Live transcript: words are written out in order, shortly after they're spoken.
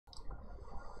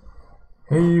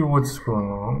Hey, what's going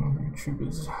on,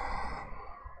 YouTubers?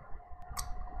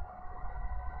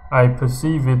 I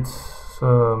perceive it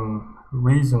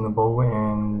reasonable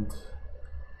and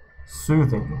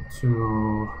soothing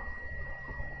to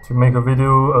make a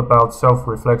video about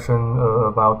self-reflection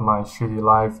about my shitty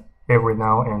life every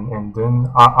now and then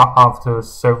after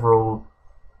several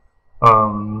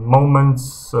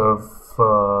moments of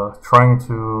trying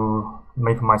to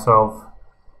make myself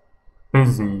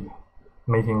busy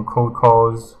making cold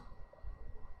calls,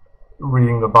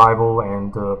 reading the Bible,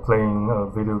 and playing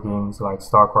video games like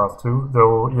StarCraft 2.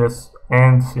 Though yes,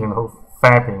 and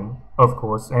fapping, of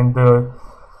course, and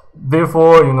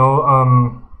therefore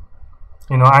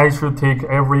I should take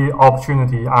every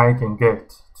opportunity I can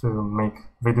get to make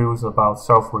videos about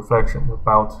self-reflection,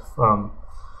 about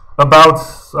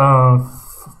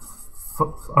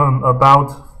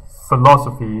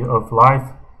philosophy of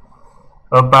life,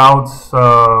 about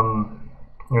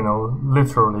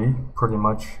literally pretty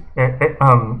much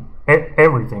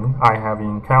everything I have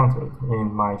encountered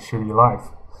in my shitty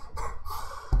life.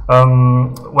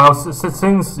 Well,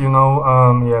 since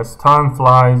yes, time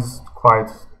flies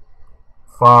quite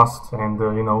fast, and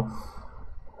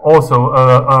also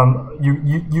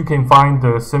you can find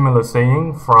the similar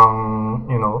saying from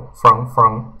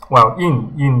well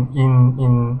in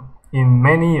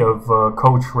many of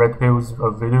Coach Red Pill's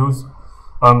videos.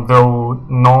 Though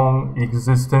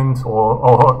non-existent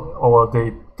or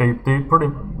they pretty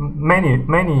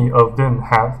many of them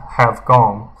have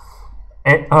gone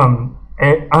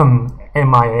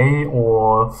MIA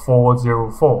or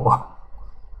 404,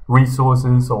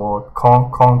 resources or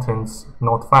contents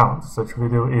not found. Such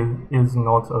video is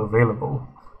not available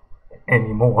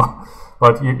anymore.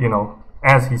 But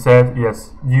as he said,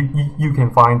 yes, you can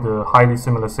find a highly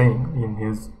similar saying in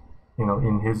his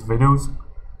videos.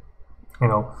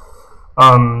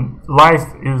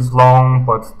 Life is long,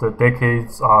 but the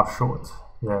decades are short.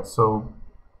 Yeah, so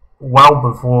well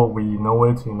before we know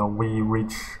it, we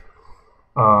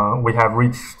have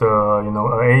reached an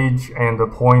age and a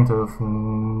point of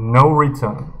no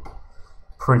return,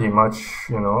 pretty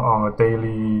much on a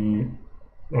daily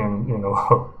and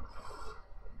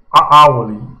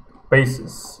hourly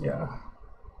basis. Yeah,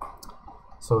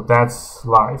 so that's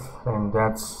life, and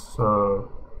that's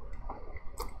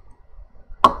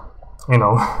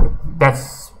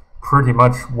that's pretty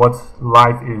much what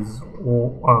life is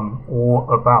all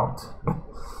about.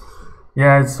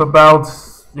 Yeah, it's about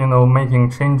making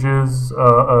changes,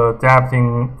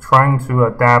 adapting, trying to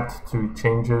adapt to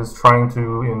changes, trying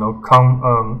to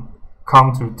come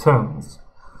to terms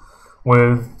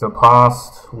with the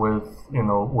past, with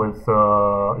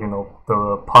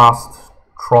the past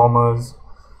traumas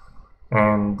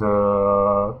and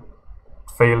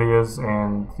failures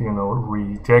and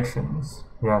rejections.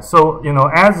 Yeah, so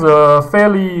as a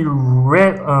fairly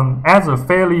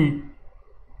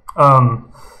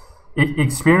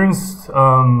experienced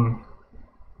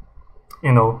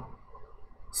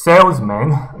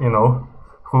salesman,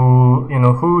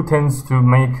 who tends to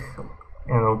make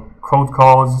cold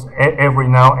calls every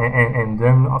now and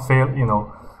then on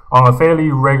a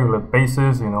fairly regular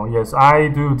basis. Yes, I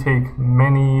do take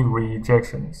many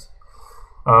rejections.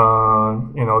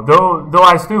 Though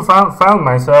I still found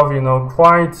myself,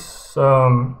 quite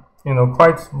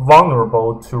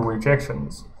vulnerable to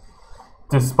rejections,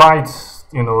 despite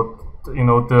the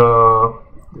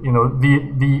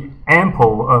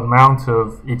ample amount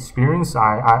of experience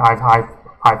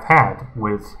I've had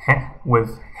with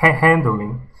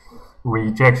handling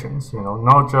rejections.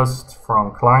 Not just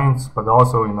from clients, but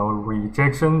also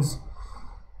rejections.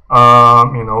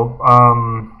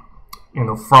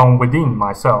 From within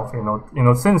myself,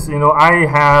 since I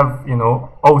have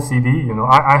OCD,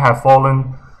 I have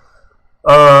fallen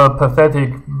a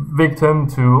pathetic victim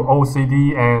to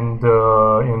OCD and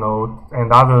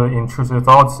and other intrusive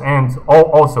thoughts, and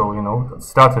also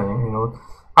stuttering.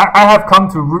 I have come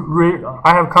to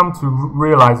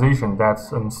realization that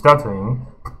stuttering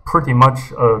pretty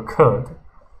much occurred.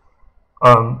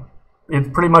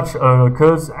 It pretty much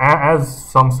occurs as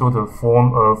some sort of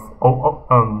form of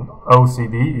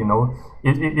OCD.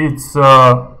 It's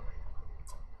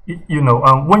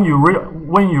when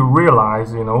you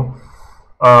realize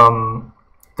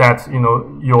that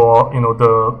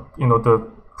the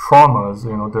traumas,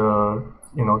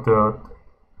 the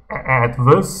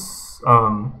adverse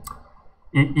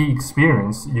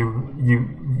experience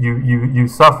you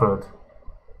suffered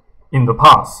in the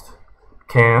past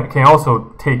can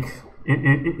also take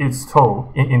its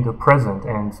toll in the present,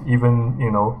 and even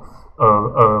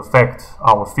affect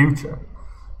our future.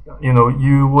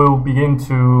 You will begin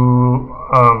to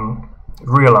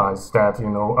realize that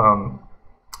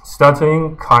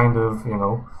stuttering kind of,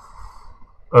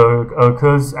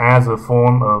 occurs as a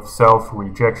form of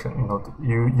self-rejection.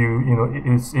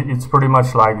 It's pretty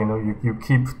much like, you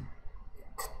keep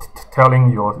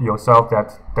telling yourself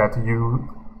that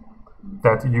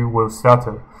you will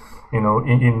stutter,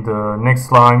 in the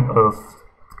next line of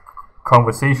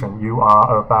conversation you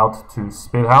are about to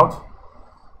spit out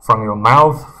from your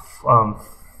mouth,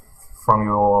 from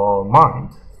your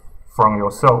mind, from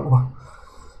your soul.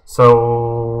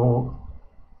 So,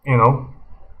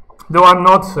 though I'm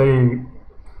not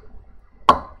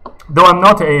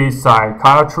a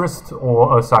psychiatrist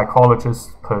or a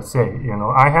psychologist per se,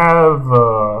 I have,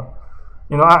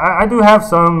 I do have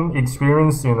some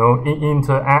experience,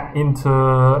 interacting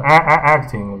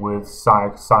with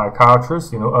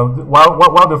psychiatrists.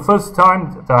 While the first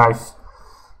time that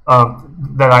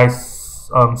I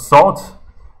sought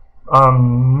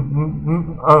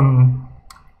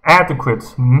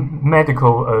adequate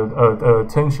medical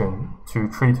attention to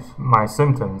treat my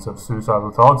symptoms of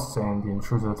suicidal thoughts and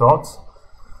intrusive thoughts,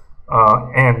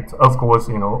 and of course,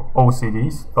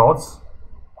 OCD's thoughts,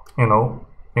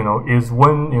 is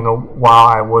when, while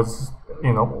I was,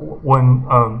 when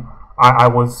I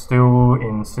was still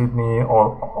in Sydney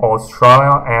or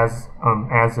Australia as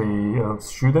a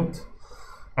student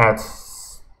at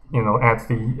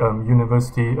the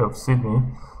University of Sydney,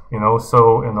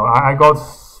 so I got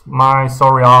my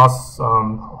sorry ass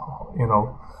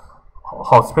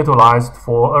hospitalized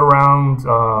for around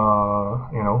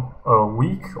a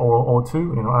week or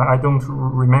two. I don't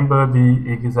remember the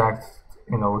exact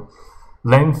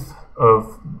length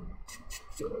of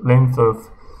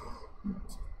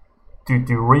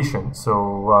duration.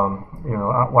 So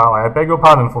while I beg your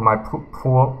pardon for my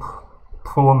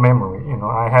poor memory,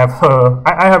 I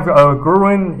have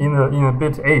grown in a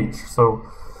bit age. So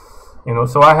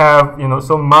so I have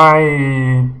so my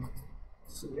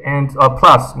and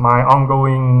plus my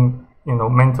ongoing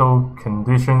mental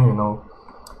condition,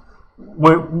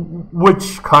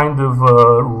 which kind of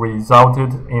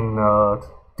resulted in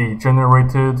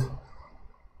degenerated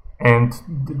and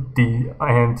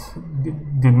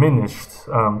diminished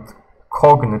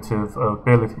cognitive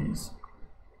abilities.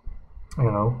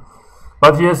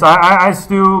 But yes, I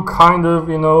still kind of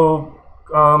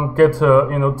get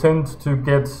tend to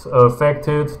get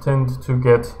affected, tend to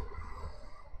get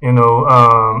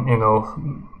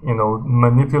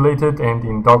manipulated and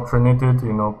indoctrinated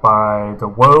by the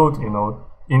world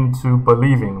into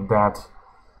believing that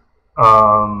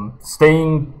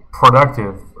staying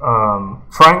productive,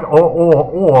 trying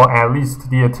or at least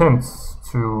the attempts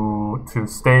to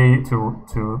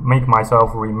make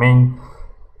myself remain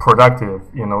productive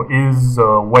is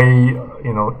a way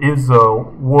is a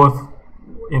worth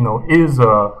is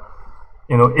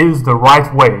the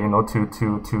right way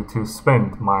to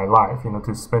spend my life,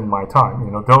 to spend my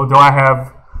time. Though I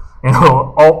have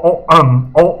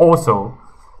also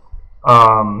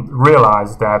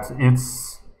realized that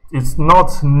it's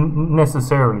not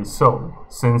necessarily so,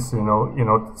 since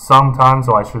sometimes,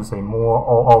 or I should say more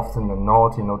often than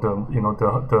not,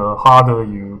 the harder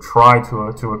you try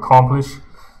to accomplish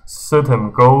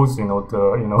certain goals,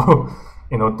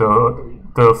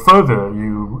 the further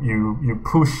you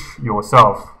push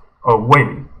yourself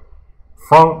away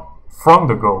from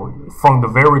the goal, from the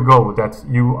very goal that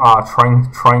you are trying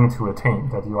to attain,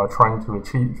 that you are trying to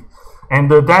achieve. And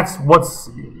that's what's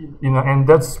and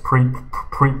that's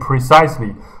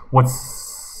precisely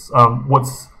what's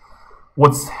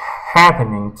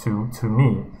happening to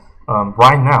me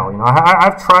right now.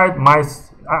 I've tried my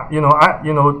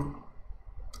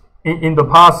in the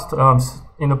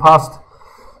past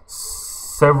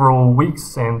several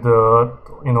weeks and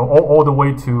all the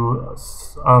way to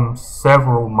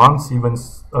several months, even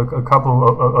a couple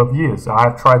of years.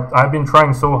 I've been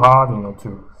trying so hard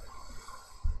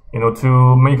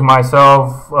to make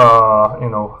myself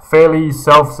fairly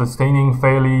self-sustaining,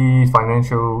 fairly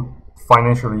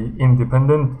financially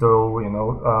independent, though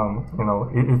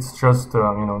it's just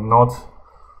not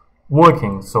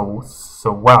working so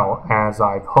well as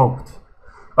I've hoped.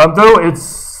 Though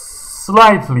it's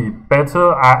slightly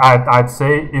better, I'd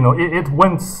say it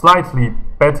went slightly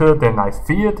better than I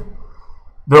feared,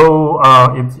 though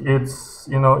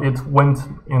it went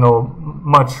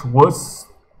much worse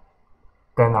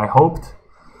than I hoped.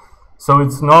 So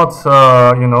it's not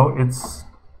it's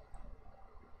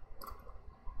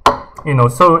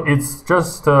so it's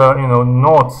just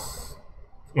not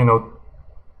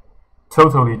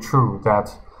totally true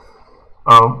that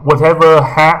whatever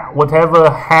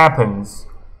happens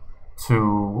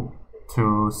to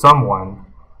someone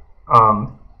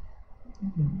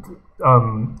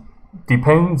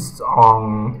depends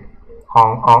on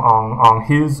on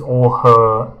his or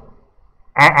her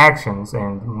actions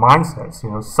and mindsets.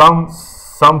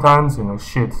 Sometimes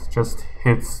shit just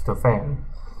hits the fan.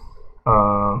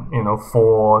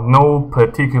 For no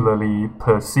particularly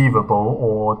perceivable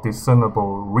or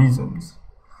discernible reasons.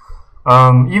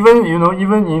 Even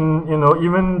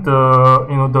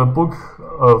the book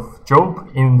of Job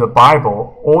in the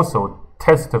Bible also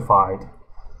testified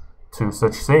to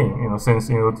such saying. Since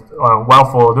well,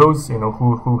 for those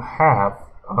who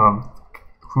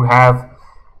have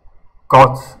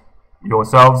got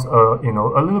yourselves a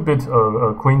little bit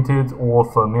acquainted or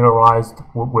familiarized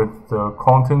with the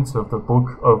contents of the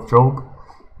book of Job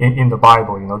in the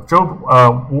Bible. Job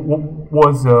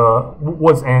was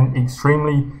an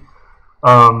extremely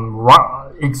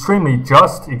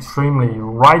just, extremely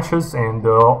righteous, and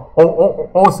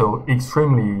also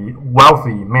extremely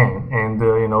wealthy man. And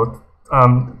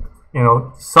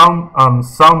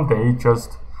someday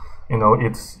just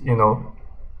it's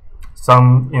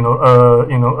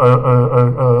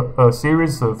a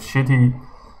series of shitty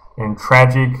and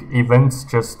tragic events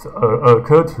just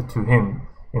occurred to him,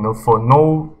 for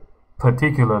no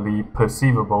particularly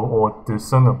perceivable or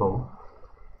discernible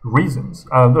reasons.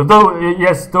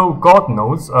 Though God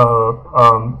knows,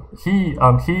 he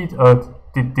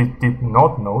did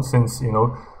not know, since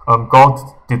God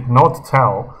did not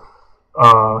tell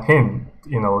him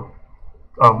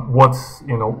what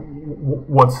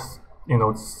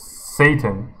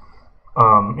Satan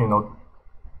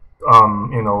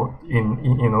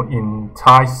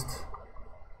enticed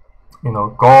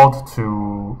God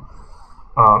to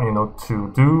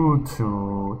do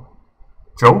to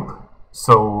Job.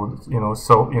 So in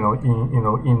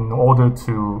order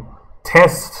to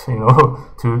test,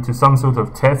 to some sort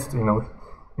of test,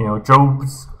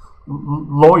 Job's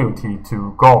loyalty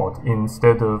to God,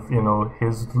 instead of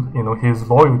his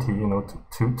loyalty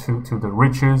to the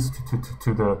riches,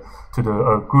 to the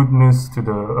goodness, to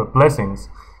the blessings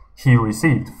he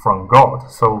received from God.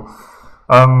 So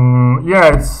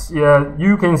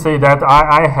you can say that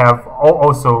I have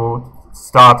also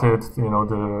started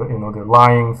the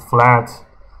lying flat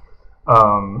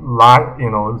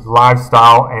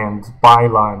lifestyle and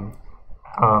byline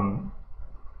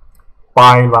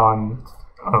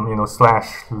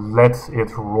slash let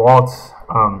it rot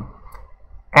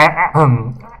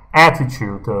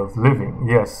attitude of living.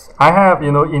 Yes, I have,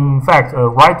 in fact,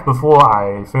 right before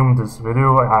I filmed this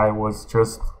video, I was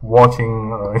just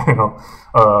watching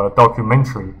a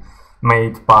documentary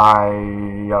made by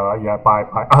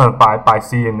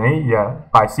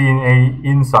CNA, by CNA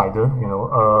Insider.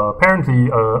 Apparently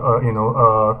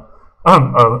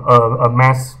a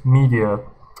mass media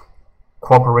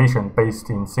corporation based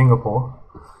in Singapore.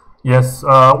 Yes,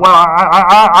 well,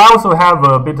 I also have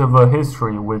a bit of a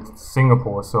history with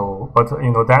Singapore, so, but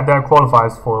that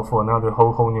qualifies for another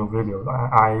whole new video.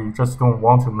 I just don't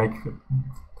want to make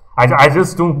I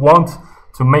just don't want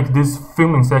to make this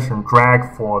filming session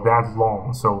drag for that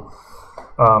long. So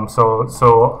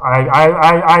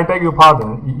I beg your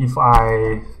pardon if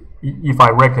I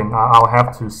reckon I'll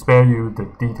have to spare you the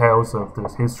details of the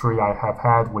history I have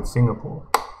had with Singapore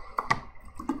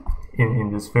in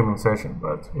this filming session.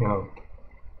 But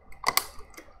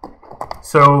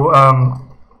so I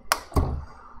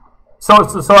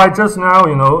just now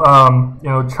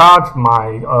charged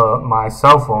my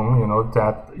cell phone,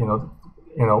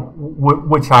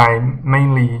 which I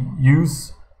mainly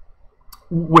use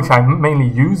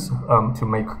to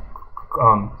make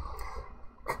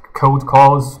cold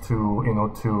calls to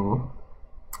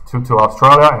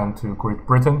Australia and to Great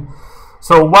Britain.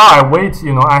 So while I wait,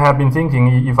 I have been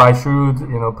thinking if I should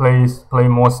play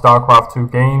more StarCraft 2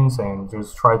 games and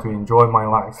just try to enjoy my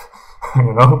life.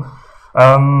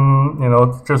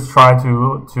 Just try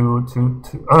to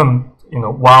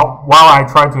while I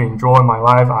try to enjoy my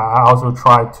life, I also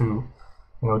try to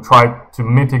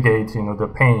mitigate the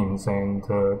pains and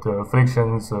the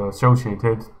afflictions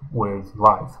associated with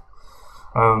life.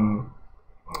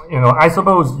 I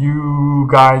suppose you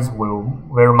guys will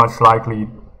very much likely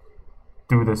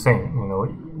do the same.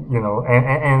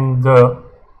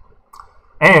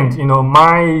 And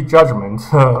my judgment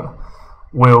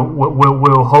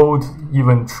will hold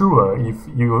even truer if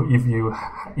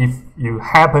you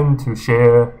happen to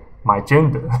share my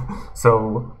gender.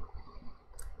 So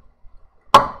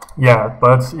yeah,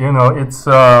 but it's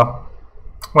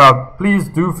well, please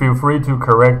do feel free to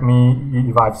correct me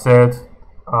if I've said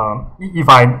if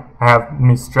I have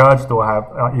misjudged, or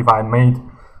if I made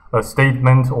a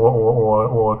statement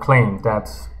or claim that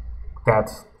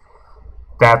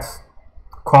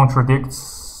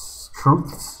contradicts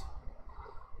truths.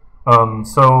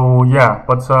 So yeah,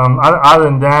 but other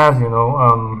than that, you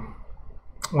know,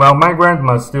 well, my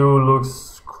grandma still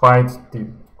looks quite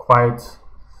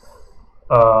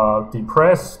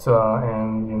depressed,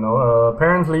 and you know,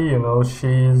 apparently, you know,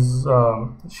 she's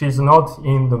not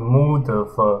in the mood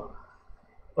of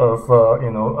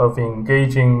you know, of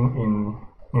engaging in,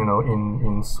 you know,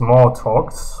 in small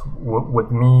talks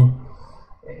with me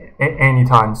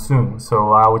anytime soon.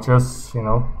 So I would just, you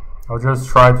know, I'll just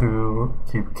try to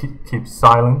keep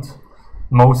silent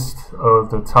most of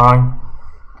the time,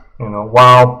 you know,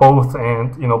 while both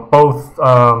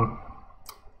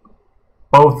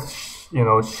you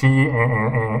know, she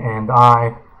and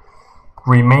I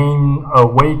remain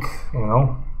awake, you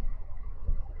know.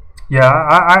 Yeah,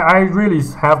 I really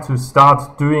have to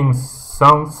start doing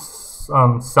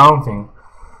something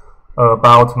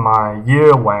about my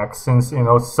earwax, since, you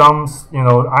know,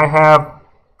 I have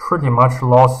pretty much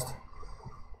lost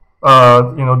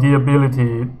you know, the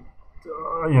ability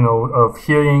you know, of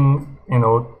hearing, you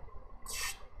know,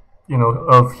 you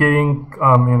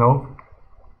know,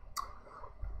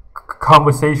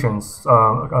 conversations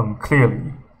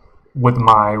clearly with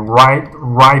my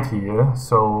right ear.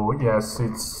 So yes,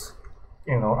 it's,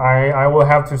 you know, I will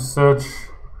have to search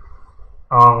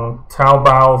on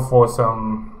Taobao for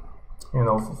some, you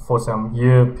know, for some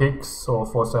ear picks, or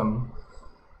for some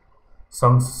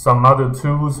other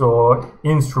tools or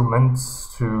instruments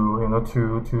to, you know,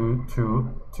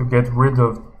 to get rid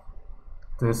of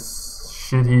this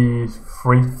shitty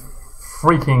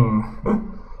freaking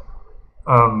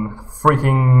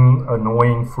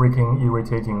annoying, freaking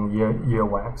irritating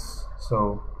earwax.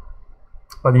 So,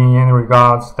 but in any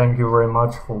regards, thank you very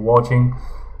much for watching.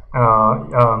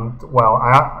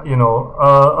 Well, you know,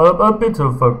 a bit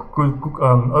of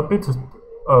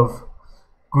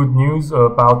good news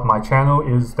about my channel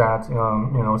is that,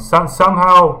 you know,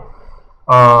 somehow,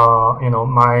 you know,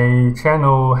 my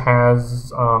channel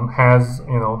has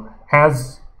you know,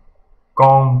 has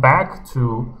gone back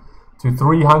to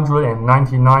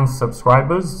 399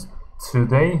 subscribers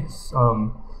today.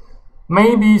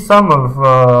 Maybe some of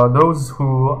those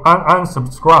who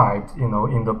unsubscribed, you know,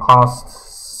 in the past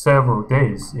several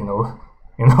days, you know,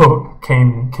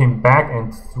 came back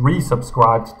and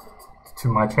resubscribed to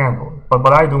my channel.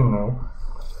 But I don't know.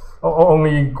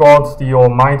 Only God the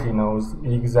Almighty knows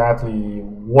exactly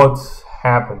what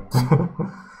happened,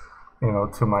 you know,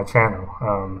 to my channel.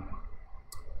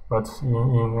 But in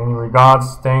any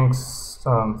regards, thank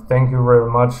you very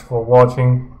much for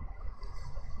watching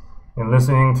and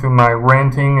listening to my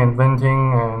ranting and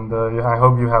venting, and I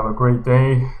hope you have a great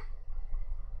day.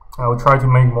 I will try to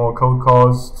make more cold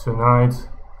calls tonight.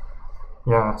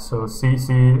 Yeah, so see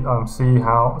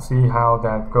how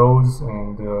that goes,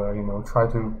 and you know, try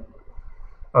to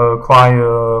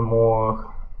acquire more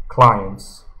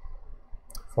clients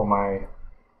for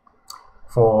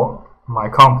my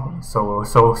company, so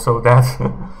that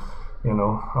you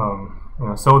know,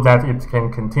 so that it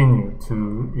can continue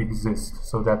to exist,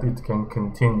 so that it can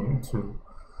continue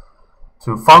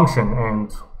to function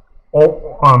and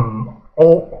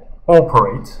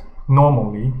operate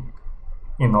normally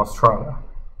in Australia.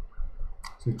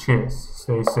 So cheers,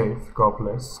 stay safe, God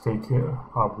bless, take care,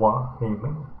 au revoir,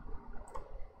 amen.